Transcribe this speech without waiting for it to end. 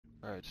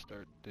Alright,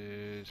 start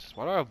this.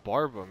 Why do I have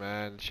Barbara,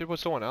 man? Shit was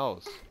someone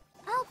else.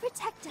 I'll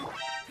protect us.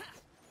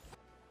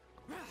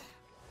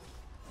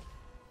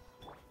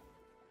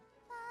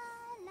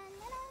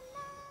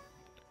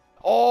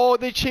 Oh,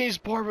 they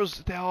changed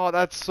Barbara's. Oh,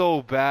 that's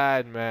so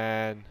bad,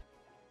 man.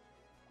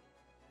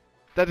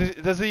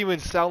 It doesn't even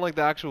sound like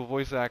the actual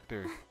voice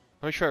actor.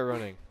 Let me try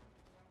running.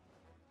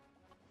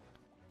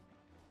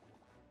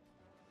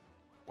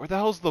 Where the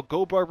hell's the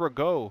Go Barbara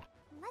go?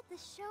 Let the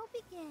show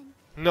begin.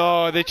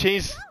 No, they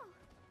changed.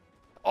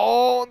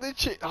 Oh, they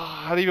changed.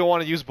 I don't even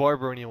want to use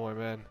Barbara anymore,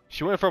 man.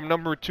 She went from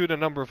number 2 to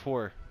number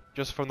 4,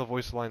 just from the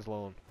voice lines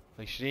alone.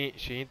 Like she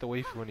ain't the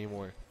waifu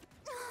anymore.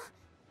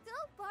 Go,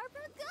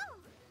 Barbara, go.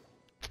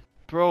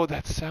 Bro,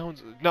 that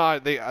sounds.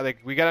 No,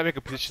 we gotta make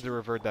a petition to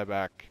revert that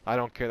back. I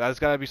don't care. That's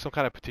gotta be some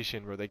kind of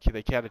petition, bro. They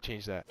can't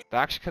change that. That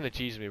actually kind of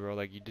cheesed me, bro.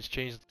 Like you just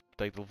changed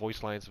like the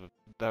voice lines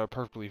that are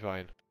perfectly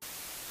fine.